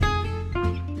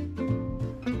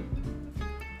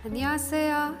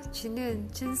안녕하세요.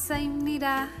 저는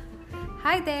준서입니다.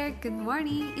 Hi there, good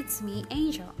morning. It's me,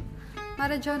 Angel.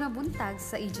 Maradyo na buntag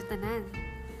sa Ijutanan.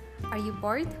 Are you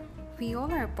bored? We all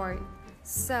are bored.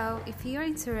 So, if you're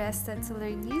interested to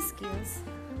learn new skills,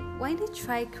 why not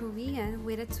try Korean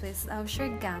with a twist of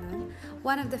Sherganon,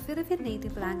 one of the Philippine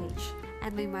native language,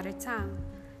 and my mother tongue.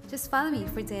 Just follow me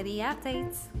for daily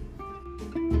updates.